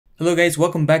Hello, guys.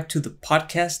 Welcome back to the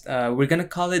podcast. We're gonna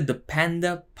call it the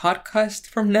Panda Podcast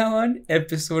from now on,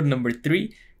 episode number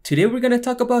 3. Today, we're gonna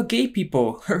talk about gay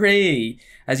people. Hooray!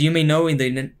 As you may know, in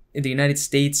the United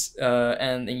States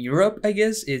and in Europe, I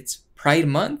guess it's Pride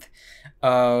Month,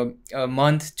 a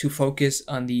month to focus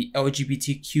on the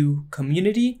LGBTQ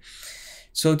community.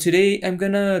 So today, I'm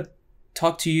gonna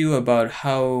talk to you about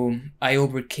how I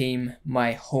overcame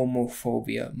my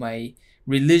homophobia, my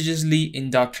religiously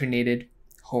indoctrinated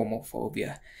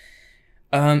homophobia.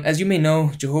 As you may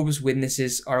know, Jehovah's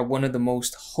Witnesses are one of the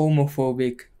most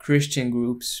homophobic Christian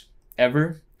groups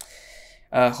ever.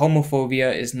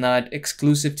 Homophobia is not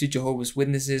exclusive to Jehovah's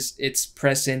Witnesses. It's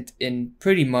present in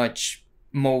pretty much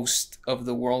most of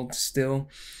the world still,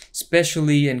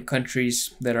 especially in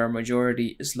countries that are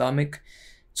majority Islamic.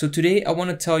 So today I want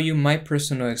to tell you my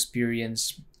personal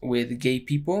experience with gay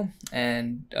people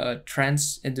and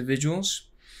trans individuals.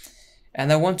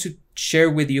 And I want to share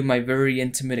with you my very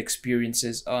intimate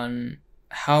experiences on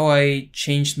how I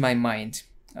changed my mind,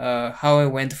 how I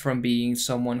went from being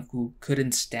someone who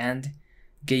couldn't stand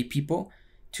gay people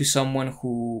to someone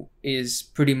who is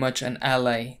pretty much an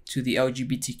ally to the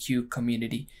LGBTQ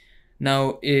community.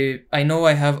 Now, I know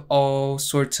I have all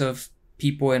sorts of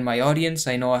people in my audience.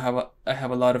 I know I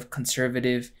have a lot of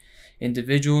conservative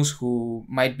individuals who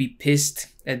might be pissed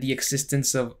at the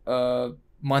existence of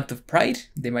month of Pride.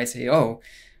 They might say, oh,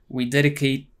 we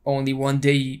dedicate only one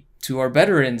day to our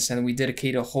veterans and we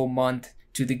dedicate a whole month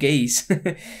to the gays.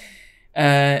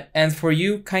 And for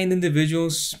you kind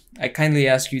individuals, I kindly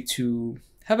ask you to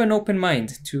have an open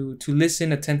mind, to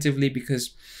listen attentively,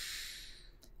 because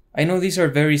I know these are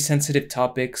very sensitive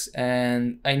topics,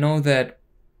 and I know that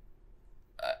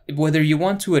whether you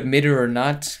want to admit it or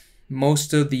not,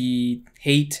 most of the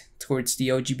hate towards the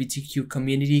LGBTQ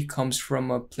community comes from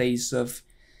a place of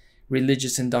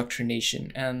religious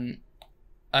indoctrination. And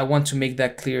I want to make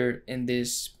that clear in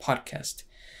this podcast,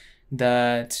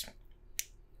 that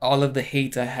all of the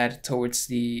hate I had towards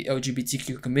the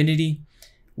LGBTQ community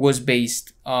was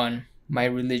based on my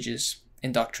religious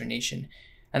indoctrination.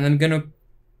 And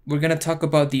we're gonna talk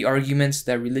about the arguments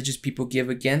that religious people give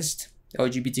against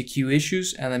LGBTQ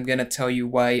issues, and I'm gonna tell you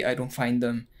why I don't find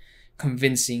them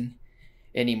convincing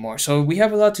anymore. So we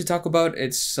have a lot to talk about.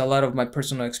 It's a lot of my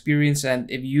personal experience,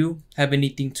 and if you have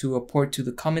anything to report to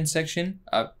the comment section,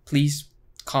 please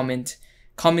comment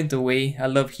away. I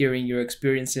love hearing your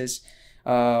experiences,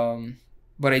 but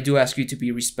I do ask you to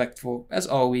be respectful as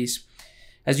always.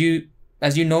 As you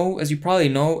probably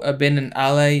know, I've been an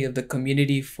ally of the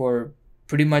community for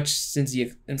pretty much since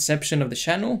the inception of the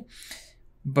channel,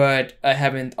 but I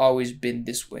haven't always been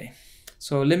this way.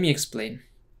 So let me explain.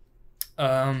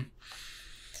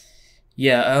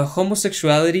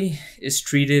 Homosexuality is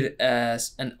treated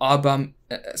as an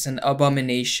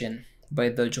abomination by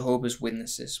the Jehovah's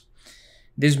Witnesses.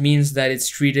 This means that it's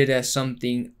treated as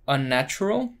something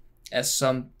unnatural, as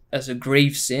a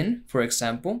grave sin. For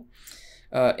example,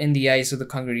 in the eyes of the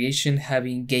congregation,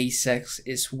 having gay sex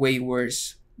is way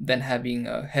worse than having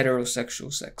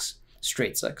heterosexual sex,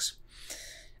 straight sex.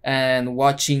 And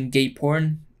watching gay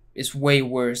porn is way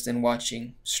worse than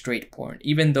watching straight porn,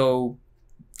 even though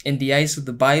in the eyes of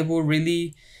the Bible,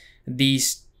 really,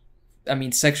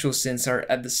 sexual sins are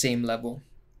at the same level,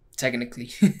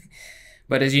 technically.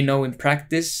 But as you know, in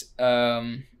practice,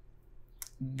 the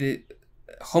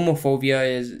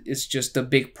homophobia is just a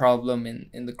big problem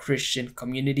in the Christian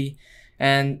community.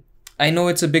 And I know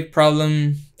it's a big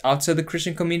problem outside the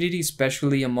Christian community,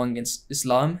 especially among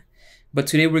Islam. But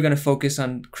today we're going to focus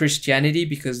on Christianity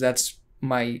because that's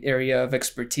my area of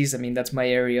expertise. That's my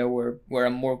area where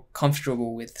I'm more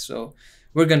comfortable with. So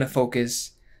we're going to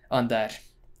focus on that.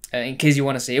 In case you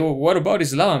want to say, well, what about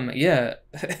Islam? Yeah,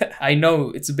 I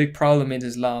know it's a big problem in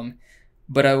Islam,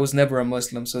 but I was never a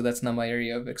Muslim, so that's not my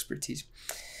area of expertise.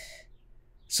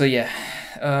 So yeah,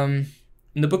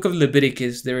 in the book of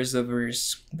Leviticus, there is a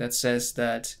verse that says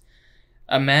that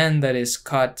a man that is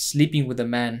caught sleeping with a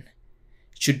man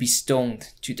should be stoned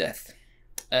to death.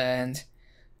 And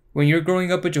when you're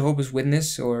growing up a Jehovah's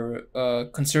Witness or a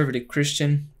conservative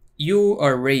Christian, you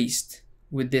are raised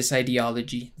with this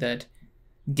ideology that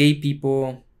gay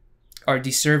people are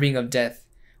deserving of death,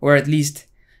 or at least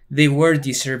they were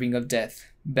deserving of death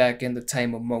back in the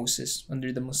time of Moses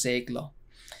under the Mosaic law.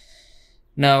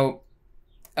 Now,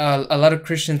 a lot of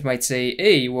Christians might say,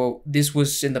 hey, well, this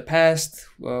was in the past.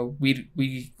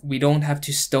 We don't have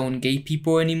to stone gay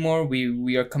people anymore.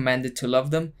 We are commanded to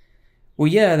love them. Well,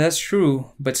 yeah, that's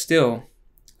true, but still,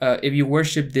 if you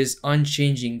worship this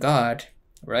unchanging God,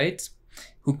 right,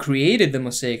 who created the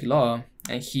Mosaic law,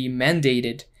 and he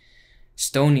mandated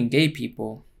stoning gay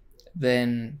people,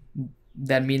 then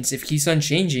that means if he's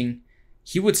unchanging,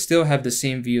 he would still have the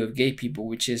same view of gay people,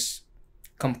 which is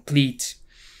complete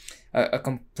a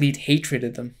complete hatred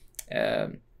of them.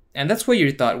 And that's what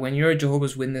you're taught when you're a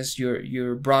Jehovah's Witness.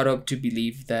 You're brought up to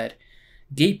believe that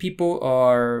gay people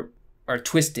are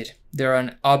twisted. They're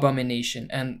an abomination.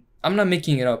 And I'm not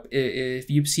making it up. If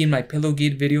you've seen my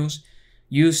Pillowgate videos,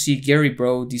 you see Gary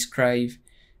Bro describe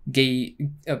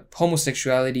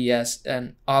homosexuality as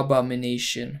an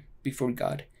abomination before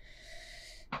God.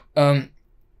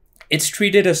 It's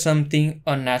treated as something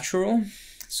unnatural.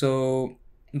 So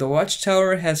the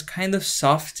Watchtower has kind of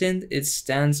softened its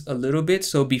stance a little bit.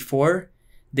 So before,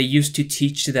 they used to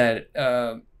teach that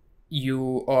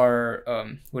you are,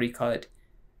 what do you call it?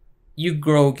 You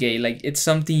grow gay. Like, it's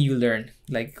something you learn.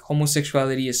 Like,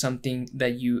 homosexuality is something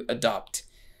that you adopt.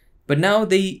 But now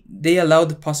they allow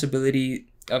the possibility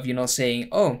of, saying,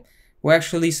 oh, well,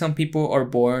 actually, some people are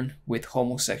born with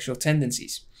homosexual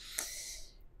tendencies.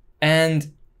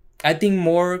 And I think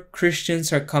more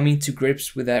Christians are coming to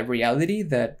grips with that reality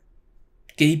that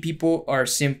gay people are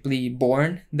simply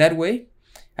born that way.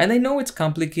 And I know it's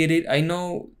complicated. I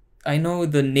know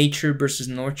the nature versus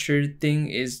nurture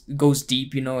thing goes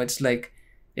deep. It's like,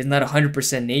 it's not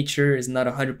 100% nature, it's not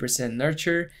 100%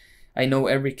 nurture. I know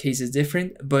every case is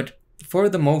different, but for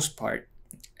the most part,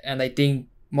 and I think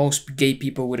most gay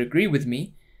people would agree with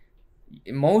me,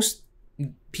 most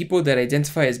people that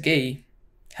identify as gay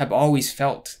have always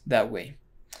felt that way.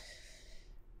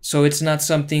 So it's not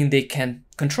something they can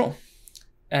control.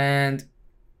 And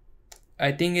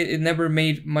I think it never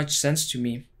made much sense to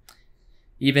me.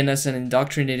 Even as an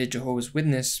indoctrinated Jehovah's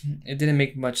Witness, it didn't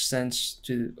make much sense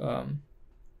to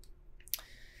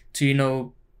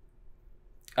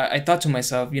I thought to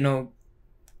myself,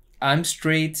 I'm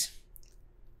straight.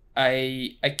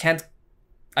 I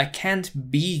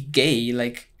can't be gay.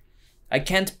 Like, I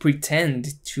can't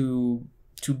pretend to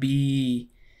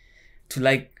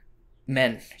like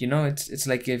men. It's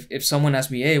like if someone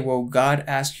asked me, hey, well, God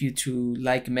asked you to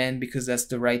like men because that's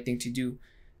the right thing to do,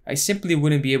 I simply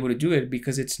wouldn't be able to do it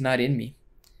because it's not in me.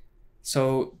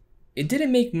 So it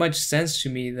didn't make much sense to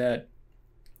me that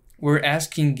we're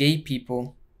asking gay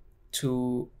people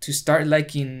to start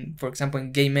liking, for example,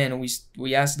 gay men,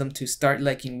 we ask them to start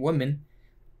liking women,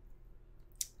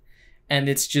 and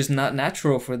it's just not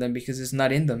natural for them because it's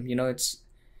not in them.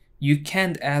 You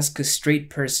can't ask a straight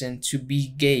person to be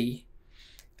gay,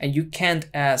 and you can't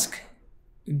ask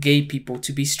gay people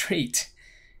to be straight.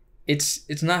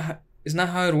 It's not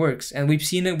how it works. And we've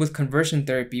seen it with conversion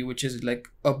therapy, which is like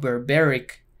a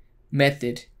barbaric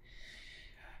method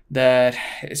that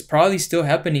is probably still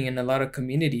happening in a lot of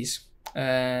communities.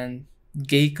 And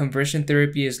gay conversion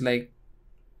therapy is like,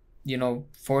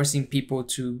 forcing people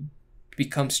to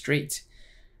become straight,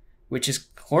 which is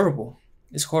horrible.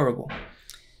 It's horrible.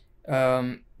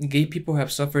 Gay people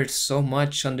have suffered so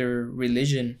much under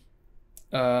religion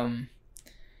that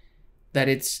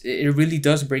it really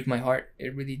does break my heart.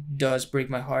 It really does break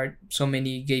my heart. So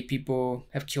many gay people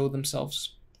have killed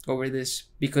themselves over this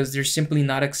because they're simply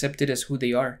not accepted as who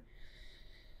they are.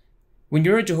 When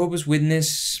you're a Jehovah's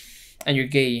Witness and you're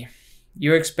gay,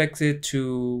 you're expected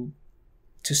to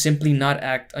simply not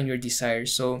act on your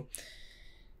desires. So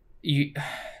you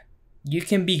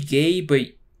can be gay,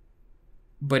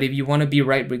 but if you want to be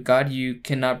right with God, you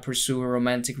cannot pursue a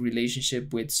romantic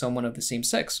relationship with someone of the same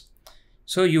sex.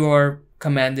 So you are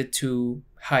commanded to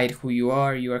hide who you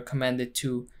are. You are commanded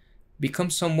to become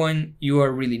someone you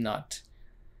are really not,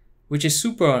 which is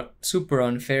super, super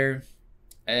unfair.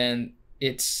 And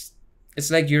it's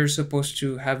like you're supposed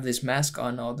to have this mask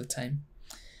on all the time.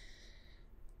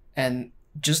 And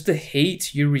just the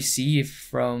hate you receive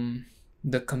from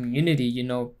the community,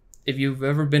 if you've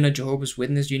ever been a Jehovah's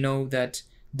Witness, you know that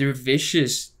they're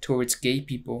vicious towards gay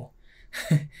people.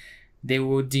 They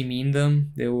will demean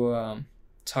them. They will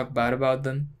talk bad about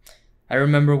them. I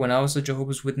remember when I was a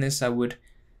Jehovah's Witness, I would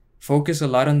focus a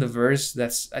lot on the verse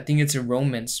I think it's in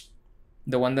Romans,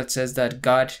 the one that says that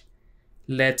God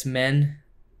let men,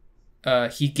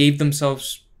 he gave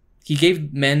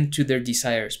men to their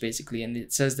desires, basically. And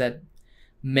it says that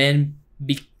men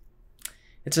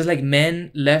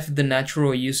left the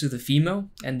natural use of the female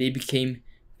and they became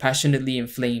passionately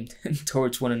inflamed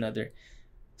towards one another.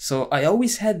 So I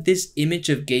always had this image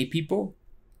of gay people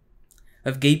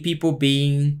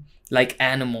being like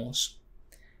animals,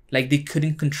 like they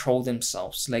couldn't control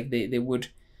themselves, like they would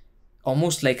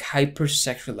almost like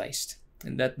hypersexualized.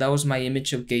 And that was my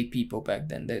image of gay people back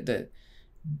then.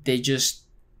 They just,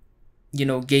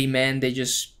 gay men, they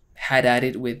just had at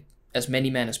it with as many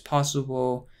men as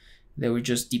possible. They were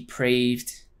just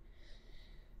depraved.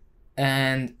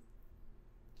 And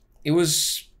it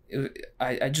was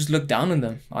I just looked down on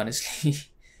them, honestly.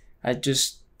 I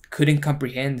just couldn't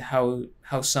comprehend how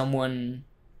someone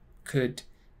could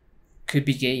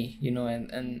be gay,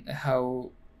 and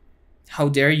how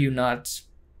dare you not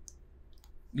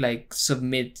like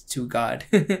submit to God,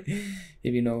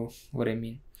 if you know what I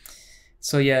mean.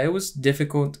 So yeah, it was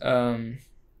difficult.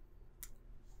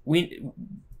 We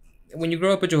When you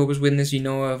grow up a Jehovah's Witness, you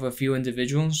know of a few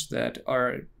individuals that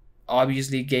are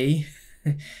obviously gay.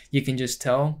 You can just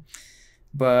tell,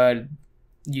 but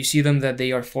you see them that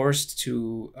they are forced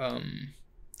to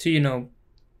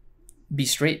be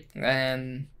straight.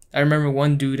 And I remember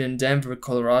one dude in Denver,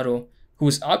 Colorado, who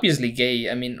was obviously gay.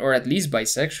 I mean, or at least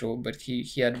bisexual, but he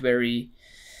had very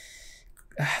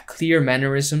clear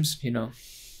mannerisms.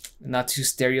 Not to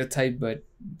stereotype, but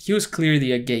he was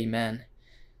clearly a gay man.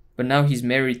 But now he's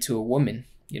married to a woman.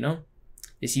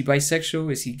 Is he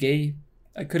bisexual? Is he gay?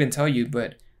 I couldn't tell you,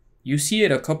 but you see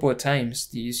it a couple of times.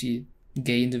 You see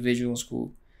gay individuals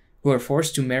who are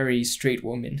forced to marry straight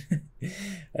women.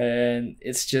 And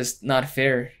it's just not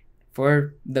fair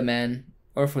for the man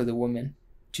or for the woman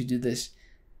to do this.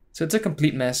 So it's a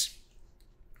complete mess.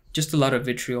 Just a lot of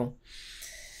vitriol.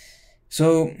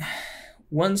 So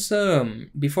once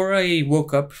before I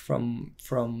woke up from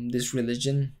this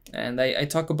religion, and I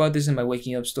talk about this in my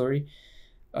waking up story,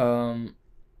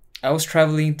 I was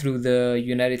traveling through the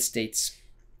United States,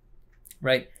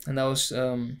 right? And I was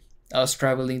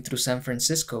traveling through San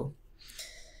Francisco.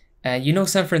 And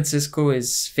San Francisco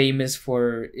is famous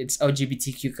for its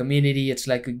LGBTQ community. It's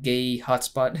like a gay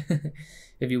hotspot,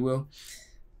 if you will.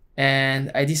 And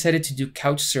I decided to do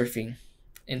couch surfing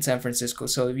in San Francisco.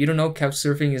 So if you don't know, couch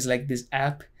surfing is like this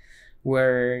app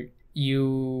where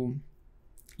you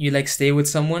like stay with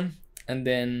someone, and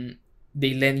then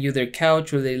they lend you their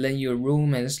couch or they lend you a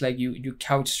room, and it's like you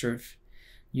couch surf.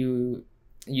 You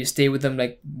stay with them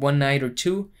like one night or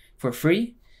two for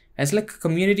free. And it's like a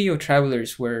community of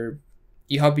travelers where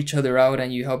you help each other out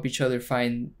and you help each other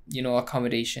find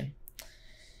accommodation.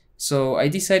 So I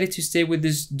decided to stay with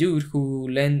this dude who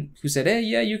said, "Hey,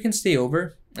 yeah, you can stay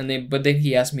over." But then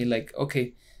he asked me like,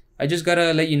 "Okay, I just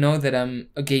gotta let you know that I'm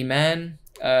a gay man.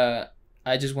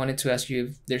 I just wanted to ask you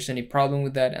if there's any problem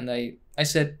with that." And I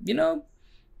said, "No,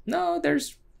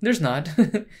 there's not."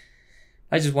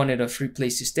 I just wanted a free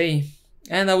place to stay.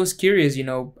 And I was curious,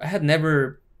 I had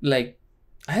never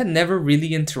really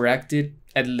interacted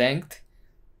at length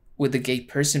with a gay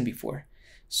person before.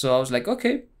 So I was like,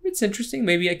 okay, it's interesting.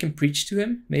 Maybe I can preach to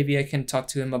him. Maybe I can talk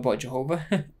to him about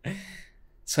Jehovah.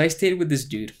 So I stayed with this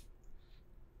dude.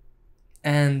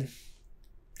 And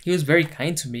he was very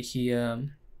kind to me. He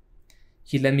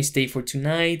let me stay for 2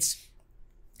 nights.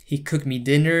 He cooked me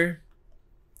dinner.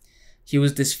 He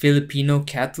was this Filipino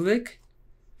Catholic.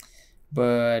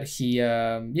 But he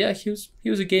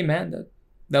was a gay man.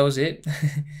 That was it.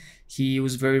 He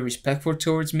was very respectful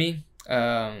towards me.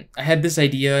 I had this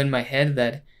idea in my head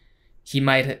that he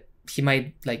might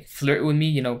like flirt with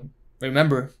me.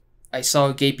 Remember, I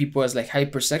saw gay people as like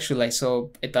hypersexualized,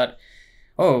 so I thought,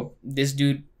 oh, this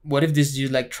dude. What if this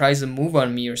dude like tries a move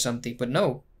on me or something? But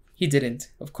no, he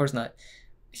didn't. Of course not.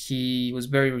 He was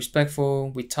very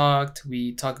respectful. We talked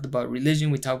about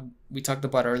religion. We talked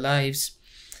about our lives.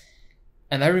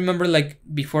 And I remember like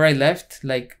before I left,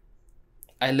 like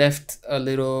I left a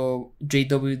little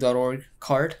JW.org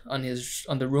card on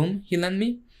the room he lent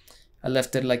me. I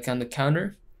left it like on the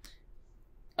counter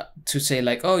to say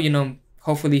like, oh,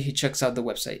 hopefully he checks out the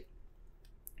website.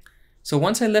 So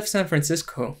once I left San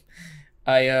Francisco,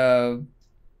 I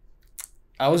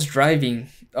was driving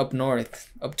up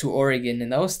north, up to Oregon,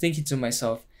 and I was thinking to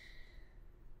myself,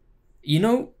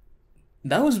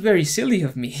 that was very silly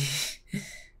of me.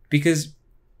 Because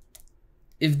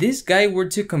if this guy were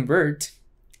to convert,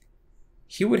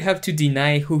 he would have to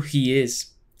deny who he is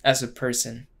as a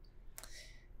person.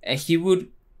 And he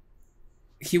would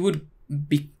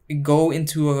go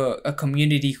into a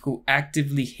community who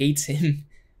actively hates him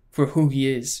for who he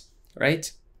is,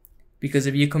 right? Because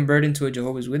if you convert into a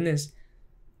Jehovah's Witness,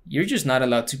 you're just not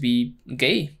allowed to be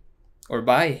gay or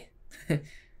bi.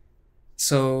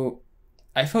 So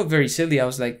I felt very silly. I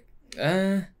was like,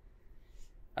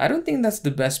 I don't think that's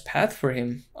the best path for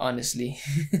him, honestly.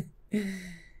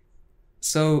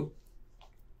 So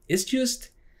it's just,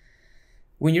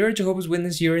 when you're a Jehovah's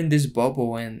Witness, you're in this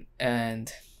bubble,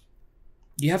 and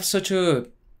you have such a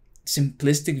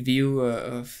simplistic view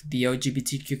of the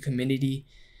LGBTQ community.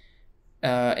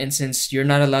 And since you're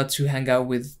not allowed to hang out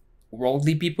with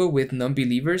worldly people, with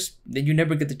non-believers, then you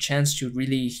never get the chance to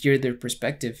really hear their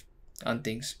perspective on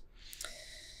things.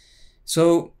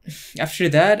 So after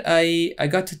that, I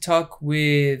got to talk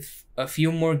with a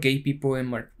few more gay people in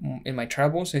my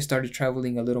travels. I started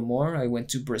traveling a little more. I went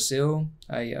to Brazil.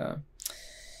 I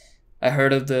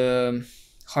heard of the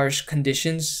harsh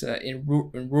conditions in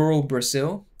rural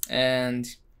Brazil and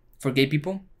for gay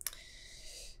people,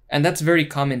 and that's a very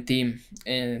common theme,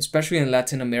 and especially in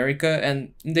Latin America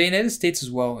and in the United States as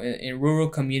well. In rural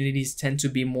communities tend to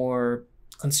be more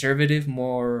conservative,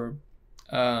 more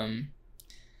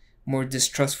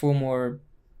distrustful, more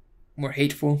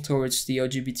hateful towards the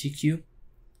LGBTQ.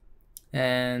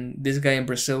 And this guy in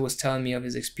Brazil was telling me of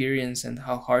his experience and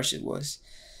how harsh it was.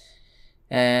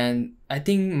 And I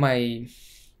think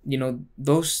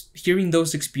hearing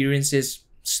those experiences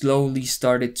slowly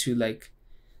started to like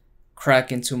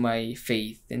crack into my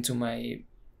faith, into my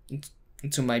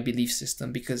belief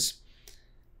system, because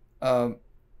I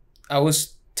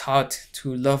was taught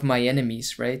to love my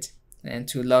enemies, right? And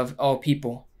to love all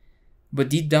people. But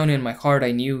deep down in my heart,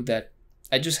 I knew that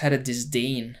I just had a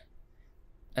disdain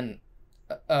and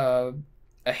a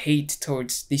hate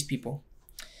towards these people,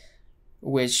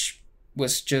 which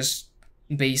was just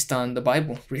based on the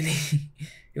Bible, really.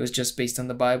 It was just based on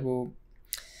the Bible.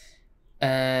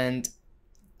 And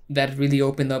that really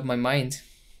opened up my mind,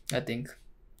 I think.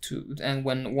 And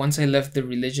once I left the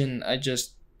religion, I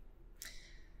just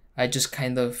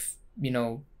kind of,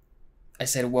 I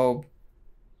said, well,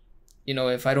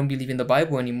 if I don't believe in the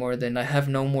Bible anymore, then I have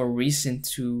no more reason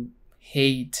to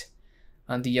hate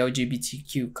on the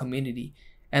LGBTQ community.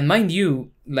 And mind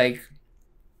you, like,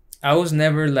 I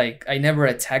never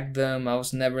attacked them. I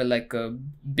was never like a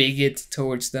bigot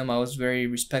towards them. I was very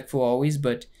respectful always,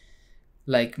 but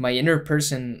like my inner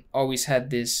person always had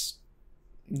this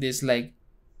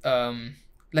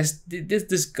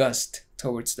disgust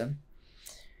towards them.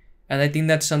 And I think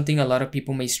that's something a lot of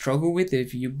people may struggle with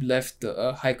if you left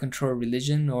a high control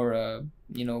religion or a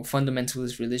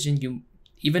fundamentalist religion.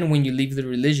 Even when you leave the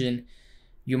religion,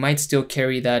 you might still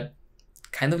carry that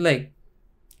kind of like,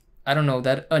 I don't know,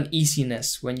 that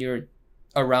uneasiness when you're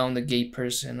around a gay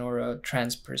person or a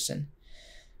trans person,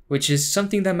 which is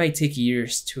something that might take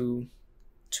years to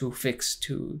fix,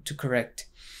 to correct.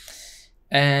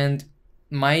 And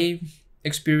my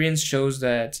experience shows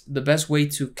that the best way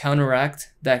to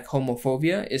counteract that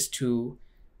homophobia is to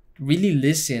really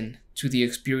listen to the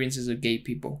experiences of gay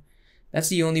people. That's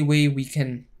the only way we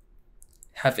can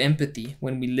have empathy,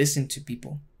 when we listen to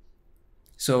people.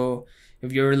 So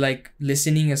if you're like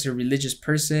listening as a religious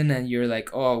person and you're like,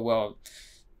 oh, well,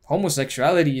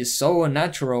 homosexuality is so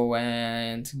unnatural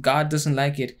and God doesn't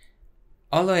like it,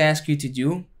 all I ask you to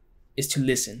do is to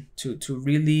listen, to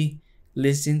really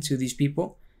listen to these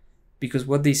people, because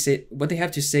what they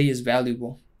have to say is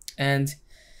valuable. And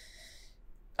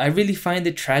I really find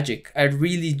it tragic. I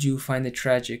really do find it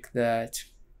tragic that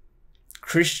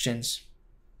Christians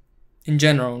in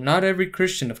general, not every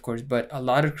Christian, of course, but a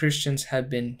lot of Christians have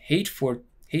been hateful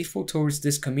towards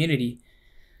this community,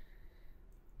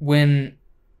 when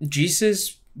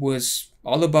Jesus was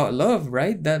all about love,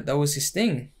 right? That was his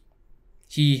thing.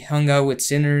 He hung out with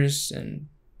sinners and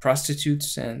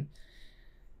prostitutes, and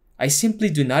I simply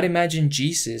do not imagine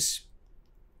Jesus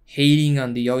hating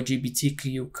on the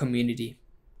LGBTQ community.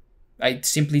 I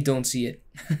simply don't see it.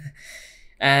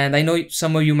 And I know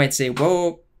some of you might say,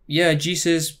 well, yeah,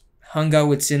 Jesus hung out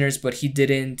with sinners, but he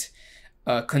didn't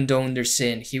condone their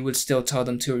sin. He would still tell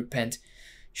them to repent.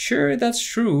 Sure, that's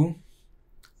true.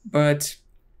 But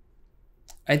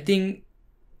I think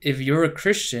if you're a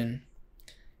Christian,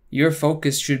 your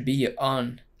focus should be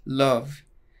on love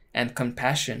and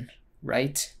compassion,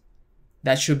 right?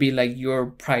 That should be like your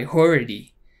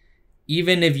priority.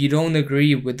 Even if you don't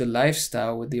agree with the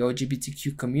lifestyle with the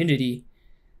LGBTQ community,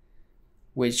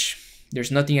 which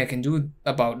there's nothing I can do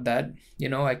about that.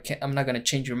 I'm not going to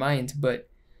change your mind, but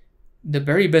the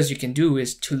very best you can do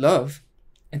is to love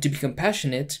and to be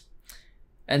compassionate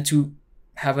and to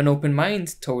have an open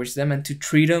mind towards them and to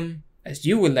treat them as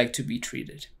you would like to be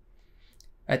treated.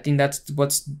 I think that's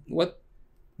what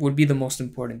would be the most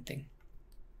important thing.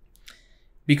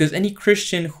 Because any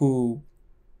Christian who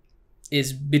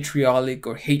is vitriolic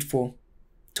or hateful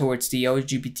towards the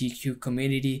LGBTQ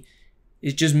community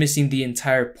is just missing the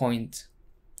entire point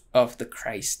of the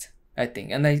Christ, I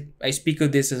think. And I speak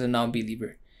of this as a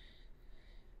non-believer.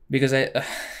 Because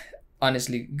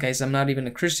honestly, guys, I'm not even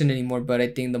a Christian anymore, but I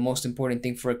think the most important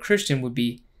thing for a Christian would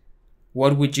be,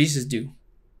 what would Jesus do?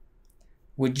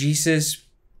 Would Jesus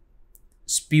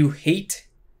spew hate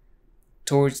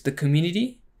towards the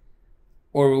community?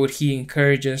 Or would he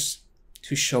encourage us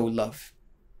to show love?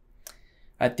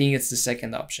 I think it's the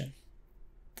second option.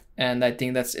 And I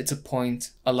think it's a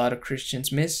point a lot of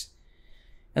Christians miss.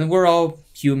 And we're all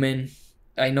human.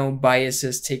 I know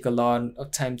biases take a lot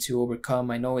of time to overcome.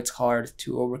 I know it's hard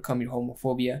to overcome your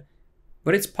homophobia,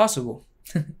 but it's possible.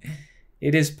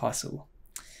 It is possible.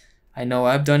 I know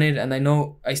I've done it, and I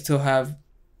know I still have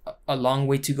a long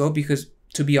way to go, because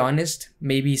to be honest,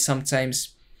 maybe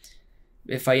sometimes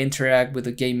if I interact with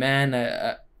a gay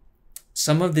man,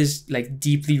 some of this like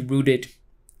deeply rooted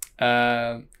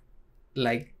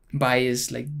like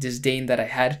bias, like disdain that I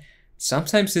had,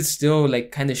 sometimes it still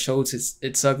like kind of shows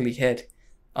its ugly head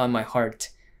on my heart.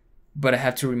 But I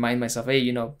have to remind myself,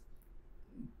 hey,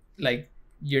 like,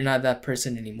 you're not that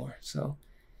person anymore. So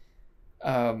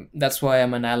that's why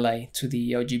I'm an ally to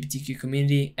the LGBTQ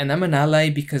community, and I'm an ally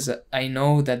because I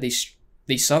know that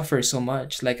they suffer so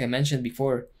much. Like I mentioned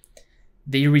before,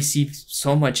 they receive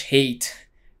so much hate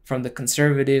from the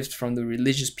conservatives, from the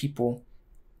religious people,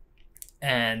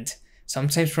 and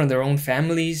sometimes from their own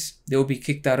families. They'll be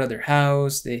kicked out of their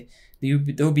house.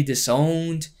 They'll be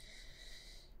disowned.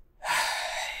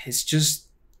 It's just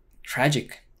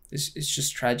tragic. It's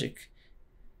just tragic.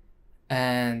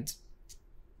 And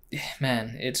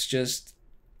man, it's just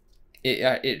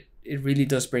it really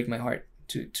does break my heart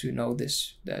to know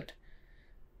this, that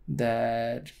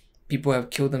people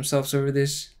have killed themselves over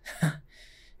this.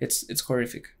 It's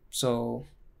horrific. So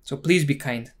please be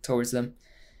kind towards them.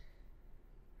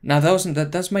 Now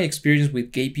that's my experience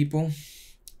with gay people.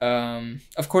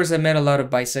 Of course, I met a lot of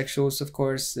bisexuals. Of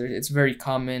course, it's very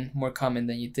common, more common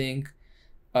than you think.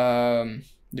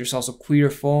 There's also queer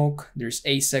folk. There's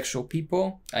asexual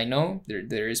people. I know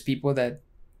there is people that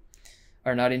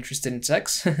are not interested in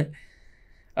sex.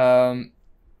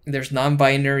 There's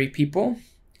non-binary people.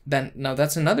 Now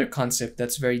that's another concept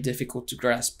that's very difficult to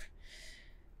grasp.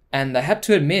 And I have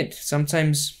to admit,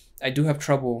 sometimes I do have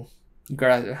trouble,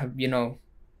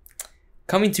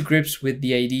 coming to grips with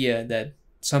the idea that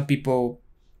some people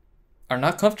are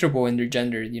not comfortable in their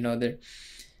gender.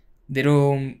 They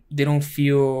don't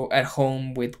feel at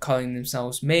home with calling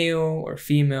themselves male or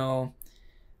female,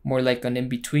 more like an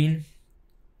in-between.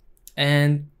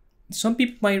 And some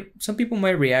people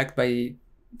might react by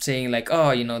saying like,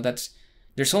 oh,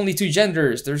 there's only two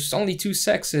genders, there's only two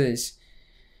sexes.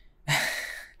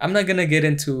 I'm not gonna get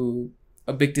into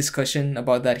a big discussion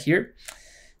about that here,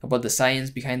 about the science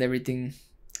behind everything.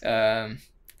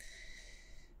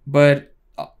 But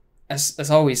as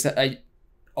always,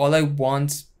 all I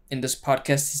want in this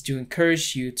podcast is to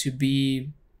encourage you to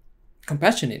be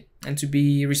compassionate and to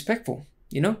be respectful.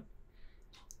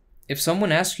 If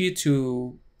someone asks you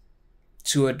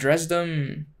to address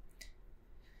them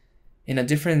in a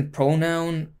different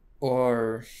pronoun,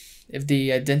 or if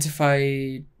they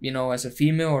identify, as a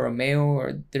female or a male,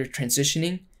 or they're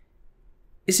transitioning,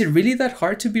 is it really that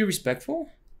hard to be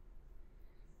respectful?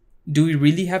 Do we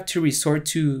really have to resort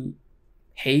to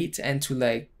hate and to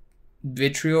like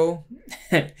vitriol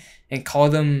and call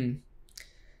them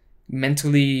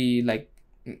mentally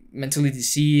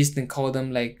diseased, and call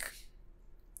them like,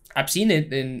 I've seen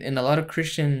it in a lot of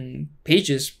Christian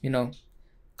pages,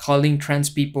 calling trans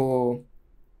people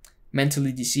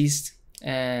mentally diseased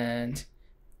and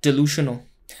delusional.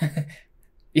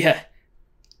 Yeah.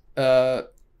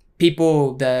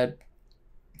 People that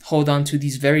hold on to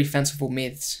these very fanciful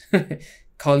myths,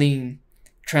 calling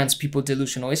trans people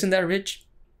delusional. Isn't that rich?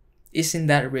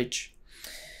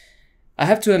 I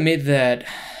have to admit that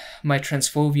my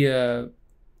transphobia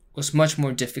was much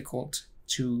more difficult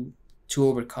to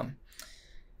overcome.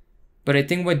 But I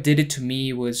think what did it to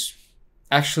me was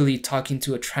actually talking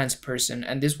to a trans person.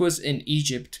 And this was in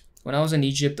Egypt. When I was in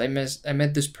Egypt, I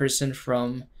met this person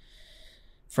from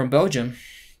Belgium.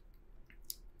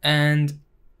 And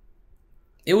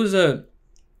it was a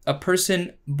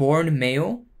person born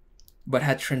male but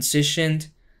had transitioned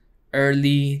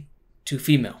early to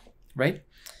female, right?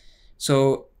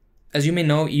 So, as you may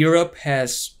know,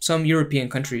 some European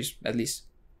countries, at least,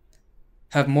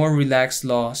 have more relaxed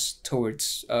laws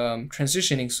towards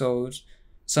transitioning. So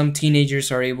some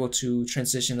teenagers are able to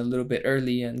transition a little bit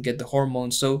early and get the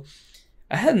hormones. So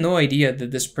I had no idea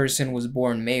that this person was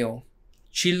born male.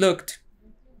 She looked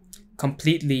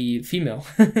completely female.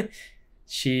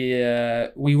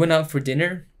 We went out for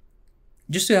dinner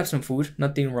just to have some food,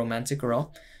 nothing romantic at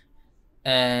all.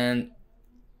 And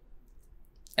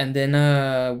then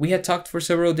we had talked for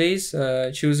several days.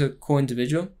 She was a cool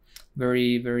individual,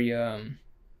 very, very,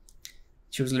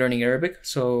 she was learning Arabic.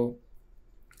 So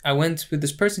I went with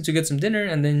this person to get some dinner,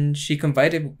 and then she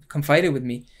confided with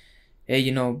me, hey,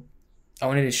 I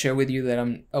wanted to share with you that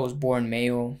I was born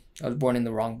male. I was born in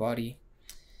the wrong body.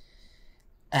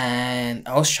 And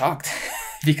I was shocked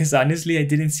because honestly, I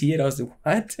didn't see it. I was like,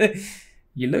 what?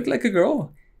 You look like a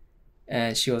girl.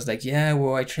 And she was like, yeah,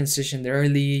 well, I transitioned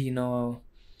early,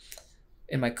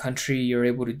 in my country, you're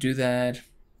able to do that.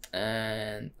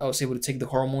 And I was able to take the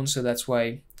hormones. So that's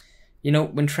why,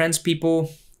 when trans people,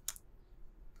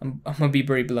 I'm going to be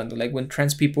very blunt. Like when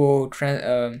trans people,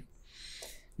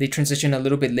 they transition a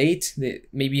little bit late.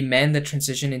 Maybe men that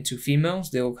transition into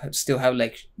females, they'll still have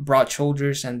like broad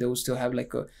shoulders, and they'll still have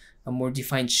like a more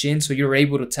defined chin. So you're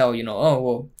able to tell, oh,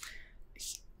 well,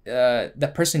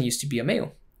 that person used to be a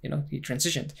male, he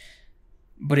transitioned.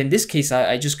 But in this case,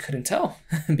 I just couldn't tell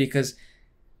because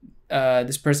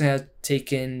this person had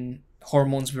taken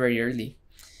hormones very early.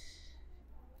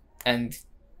 And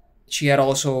she had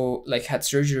also like had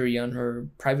surgery on her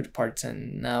private parts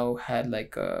and now had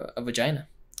like a vagina.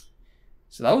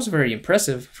 So that was very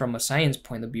impressive from a science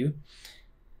point of view.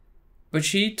 But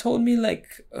she told me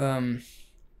like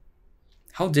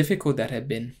how difficult that had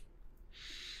been.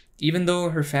 Even though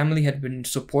her family had been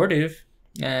supportive,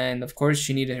 and of course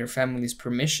she needed her family's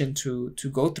permission to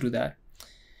go through that.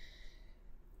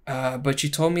 But she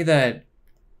told me that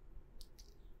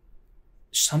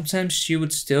sometimes she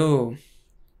would still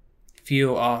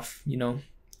feel off,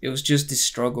 it was just this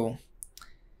struggle.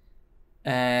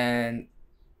 And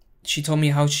she told me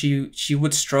how she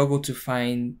would struggle to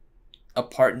find a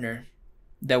partner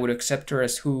that would accept her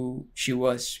as who she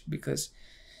was, because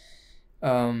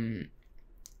and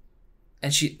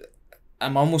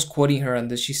I'm almost quoting her on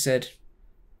this. She said,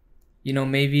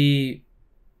 maybe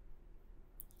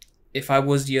if I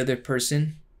was the other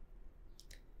person,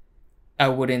 I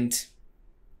wouldn't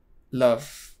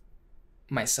love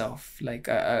myself. Like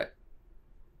I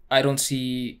don't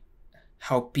see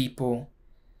how people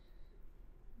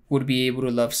would be able to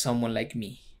love someone like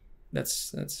me.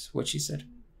 That's what she said.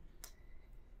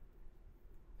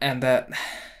 And that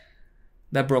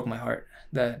broke my heart.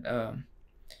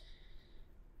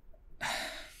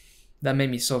 That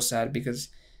made me so sad, because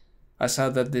I saw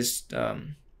that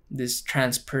this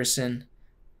trans person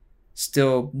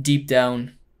still deep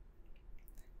down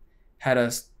had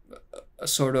a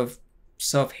sort of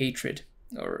self-hatred,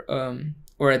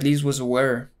 or at least was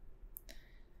aware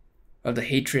of the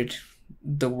hatred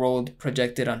the world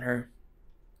projected on her,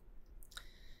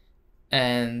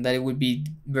 and that it would be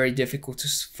very difficult to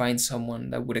find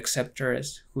someone that would accept her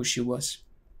as who she was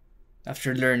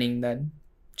after learning that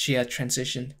she had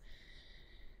transitioned.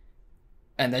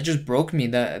 And that just broke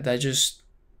me. I just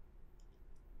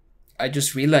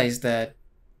realized that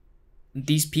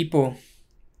these people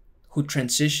who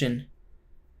transition,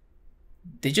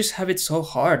 they just have it so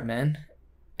hard, man.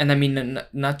 And I mean,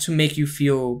 not to make you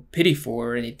feel pity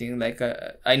for or anything. Like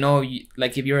I know,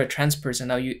 like if you're a trans person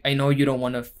now, I know you don't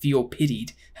want to feel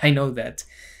pitied. I know that.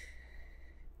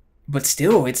 But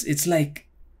still, it's like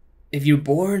if you're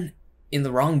born in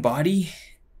the wrong body,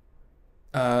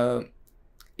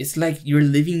 it's like you're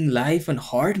living life on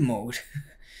hard mode.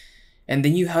 And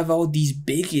then you have all these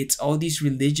bigots, all these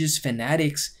religious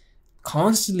fanatics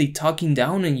constantly talking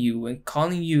down on you and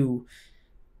calling you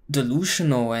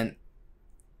delusional, and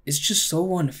it's just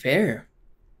so unfair.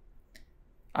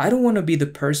 I don't want to be the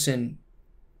person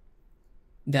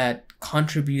that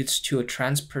contributes to a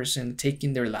trans person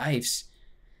taking their lives,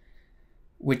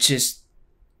 which is,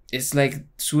 it's like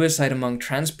suicide among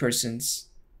trans persons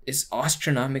is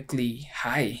astronomically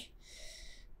high.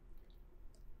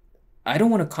 I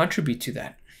don't want to contribute to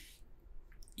that.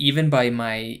 Even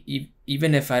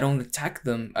if I don't attack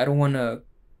them, I don't want to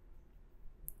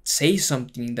say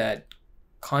something that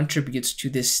contributes to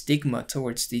this stigma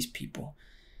towards these people.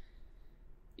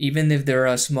 Even if they're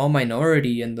a small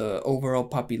minority in the overall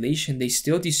population, they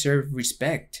still deserve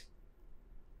respect.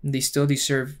 They still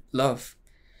deserve love.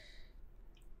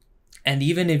 And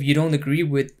even if you don't agree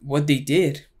with what they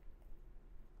did,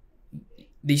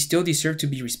 they still deserve to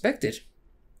be respected.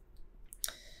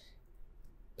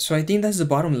 So I think that's the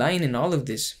bottom line in all of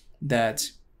this,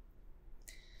 that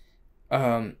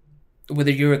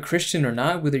whether you're a Christian or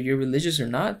not, whether you're religious or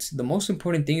not, the most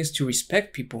important thing is to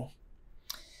respect people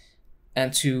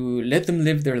and to let them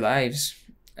live their lives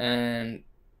and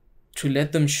to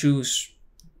let them choose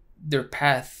their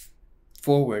path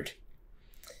forward.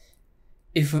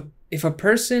 If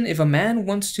a man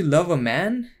wants to love a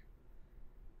man,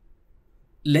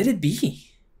 let it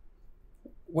be.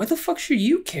 Why the fuck should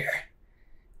you care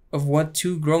of what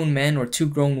two grown men or two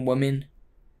grown women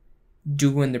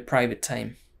do in their private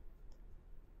time?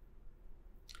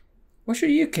 What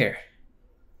should you care?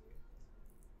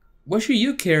 What should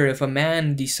you care if a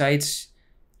man decides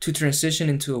to transition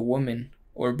into a woman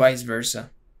or vice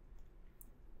versa?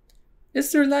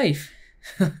 It's their life.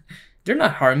 They're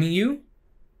not harming you.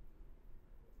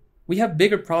 We have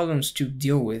bigger problems to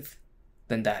deal with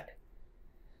than that.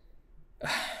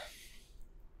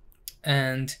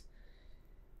 And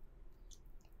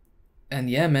And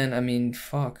yeah, man, I mean,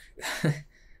 fuck.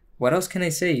 What else can I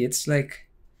say? It's like,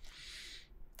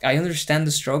 I understand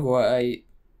the struggle.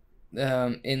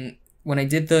 In when I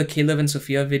did the Caleb and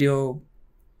Sophia video,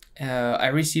 I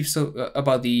received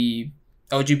about the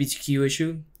LGBTQ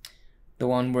issue, the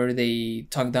one where they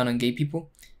talk down on gay people.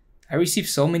 I received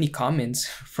so many comments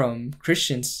from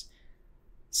Christians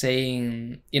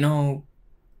saying,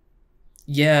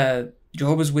 yeah,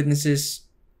 Jehovah's Witnesses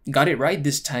got it right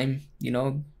this time.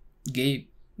 Gay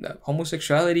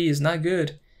homosexuality is not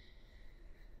good.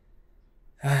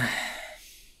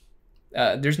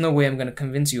 There's no way I'm gonna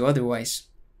convince you otherwise,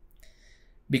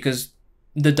 because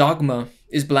the dogma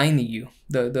is blinding you.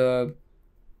 The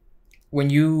when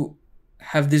you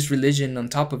have this religion on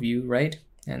top of you, right,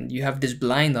 and you have this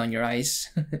blind on your eyes,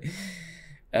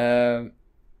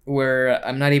 where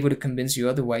I'm not able to convince you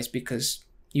otherwise, because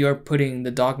you are putting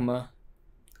the dogma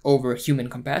over human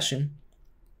compassion.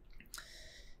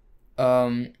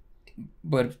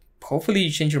 But hopefully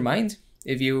you change your mind.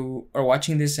 If you are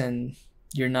watching this and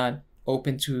you're not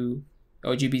open to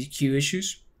LGBTQ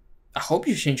issues, I hope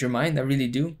you change your mind. I really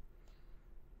do.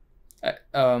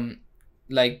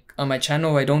 Like on my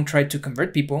channel, I don't try to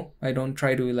convert people. I don't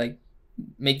try to like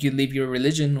make you leave your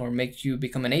religion or make you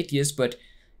become an atheist. But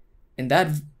in that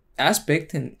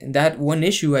aspect, and in that one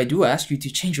issue, I do ask you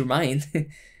to change your mind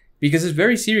because it's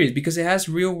very serious, because it has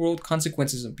real world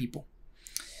consequences on people.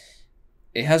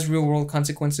 It has real world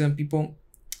consequences on people.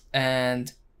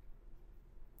 And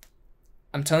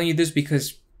I'm telling you this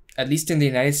because, at least in the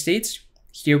United States,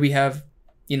 here we have,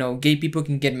 gay people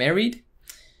can get married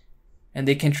and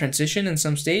they can transition in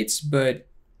some states, but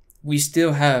we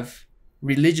still have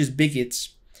religious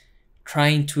bigots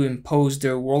trying to impose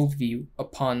their worldview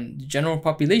upon the general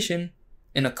population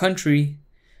in a country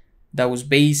that was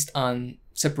based on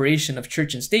separation of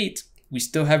church and state. We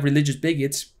still have religious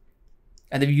bigots.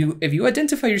 And if you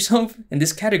identify yourself in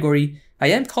this category, I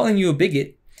am calling you a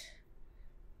bigot,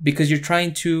 because you're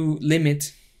trying to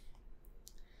limit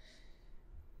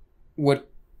what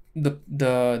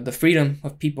the freedom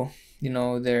of people,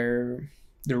 their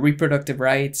reproductive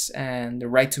rights and the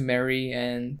right to marry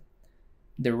and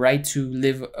the right to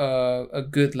live a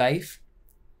good life.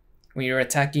 When you're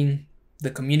attacking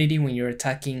the community, when you're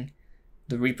attacking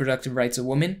the reproductive rights of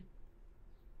women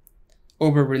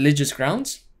over religious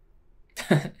grounds,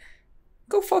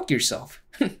 go fuck yourself.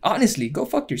 Honestly, go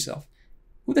fuck yourself.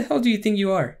 Who the hell do you think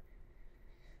you are?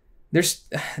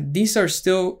 These are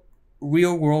still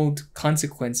real world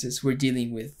consequences we're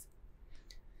dealing with,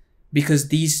 because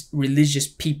these religious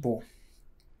people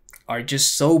are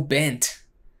just so bent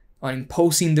on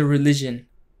imposing their religion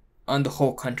on the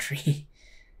whole country.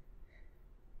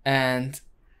 And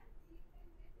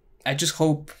I just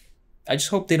hope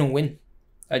they don't win.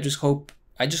 I just hope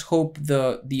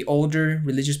the older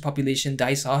religious population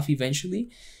dies off eventually,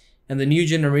 and the new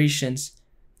generations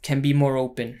can be more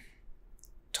open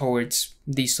towards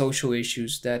these social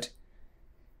issues that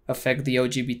affect the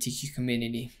LGBTQ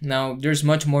community. Now, there's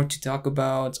much more to talk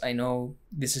about. I know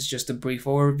this is just a brief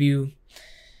overview,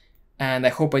 and I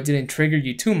hope I didn't trigger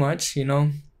you too much.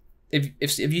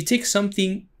 If you take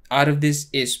something out of this,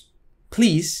 is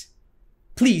please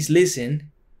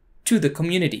listen to the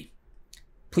community.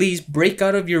 Please break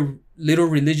out of your little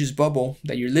religious bubble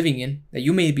that you're living in, that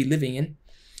you may be living in,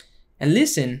 and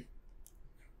listen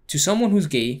to someone who's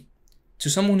gay, to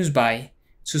someone who's bi,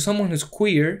 to someone who's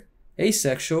queer,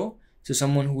 asexual, to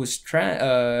someone who is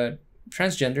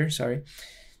transgender, sorry.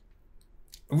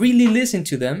 Really listen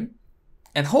to them,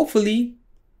 and hopefully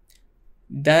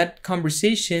that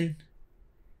conversation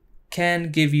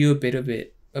can give you a bit of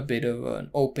an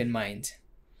open mind.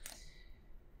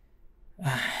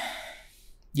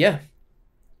 Yeah,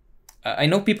 I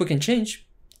know people can change.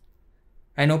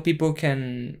 I know people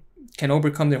can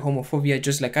overcome their homophobia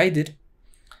just like I did.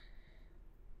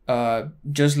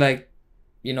 Just like,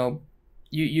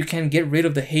 you can get rid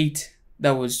of the hate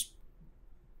that was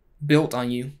built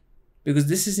on you, because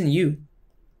this isn't you.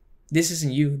 This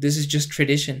isn't you. This is just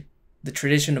tradition, the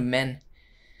tradition of men.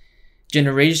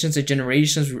 Generations and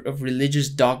generations of religious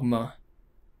dogma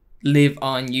live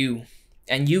on you,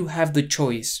 and you have the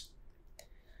choice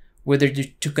whether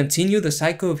to continue the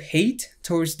cycle of hate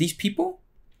towards these people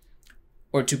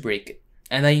or to break it.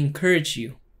 And I encourage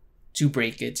you to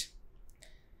break it,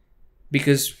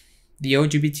 because the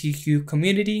LGBTQ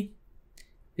community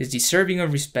is deserving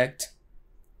of respect.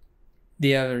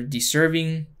 They are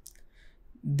deserving.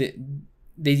 They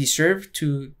deserve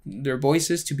to their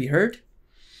voices to be heard.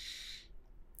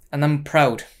 And I'm a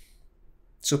proud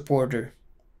supporter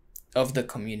of the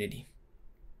community.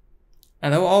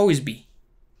 And I will always be.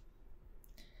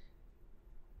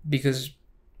 Because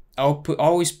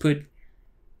always put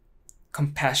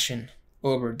compassion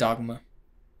over dogma.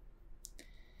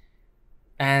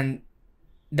 And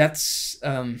that's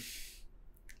I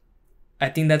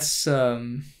think that's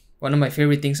one of my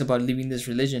favorite things about leaving this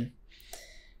religion,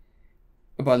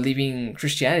 about leaving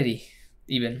Christianity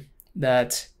even,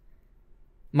 that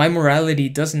my morality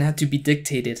doesn't have to be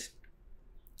dictated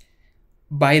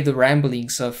by the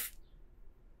ramblings of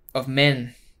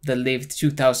men that lived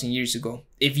 2,000 years ago.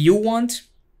 If you want,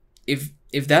 if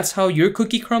that's how your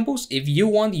cookie crumbles, if you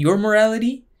want your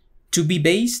morality to be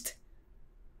based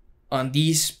on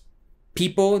these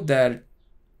people that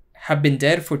have been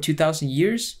dead for 2,000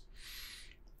 years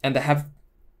and that have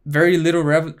very little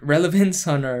relevance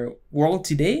on our world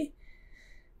today,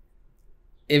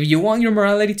 if you want your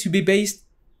morality to be based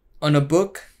on a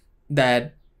book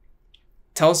that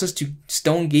tells us to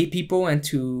stone gay people and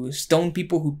to stone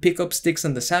people who pick up sticks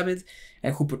on the Sabbath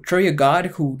and who portray a God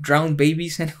who drowned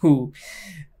babies and who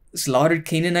slaughtered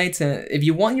Canaanites, if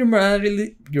you want your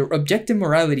morality, your objective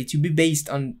morality to be based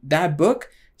on that book,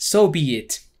 so be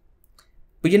it.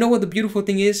 But you know what the beautiful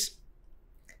thing is?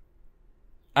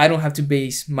 I don't have to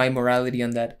base my morality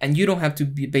on that, and you don't have to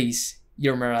base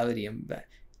your morality on that.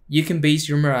 You can base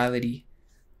your morality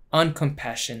on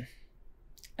compassion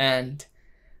and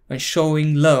on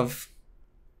showing love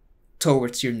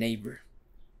towards your neighbor.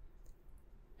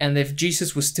 And if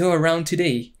Jesus was still around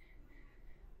today,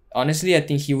 honestly, I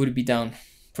think he would be down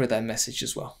for that message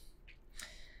as well.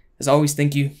 As always,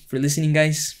 thank you for listening,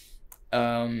 guys.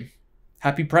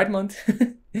 Happy Pride Month.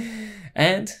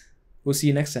 And we'll see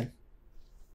you next time.